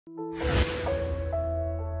You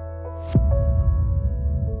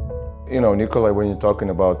know, Nikola, when you're talking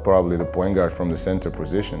about probably the point guard from the center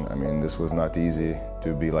position, I mean, this was not easy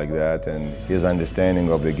to be like that, and his understanding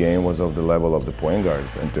of the game was of the level of the point guard.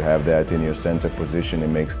 And to have that in your center position, it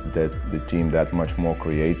makes the team that much more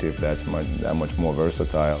creative, that much more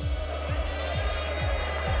versatile.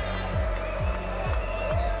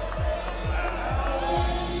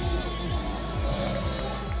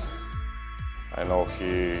 I know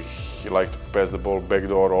he liked to pass the ball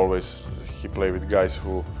backdoor always. He played with guys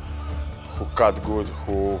who cut good,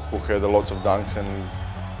 who had lots of dunks, and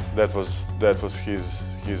that was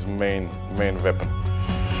his main weapon.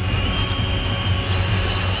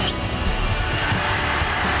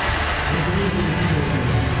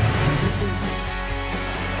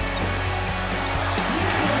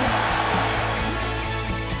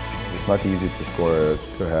 It's not easy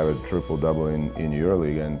to have a triple-double in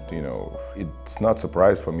EuroLeague, and you know, it's not a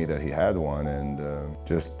surprise for me that he had one, and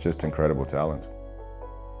just incredible talent.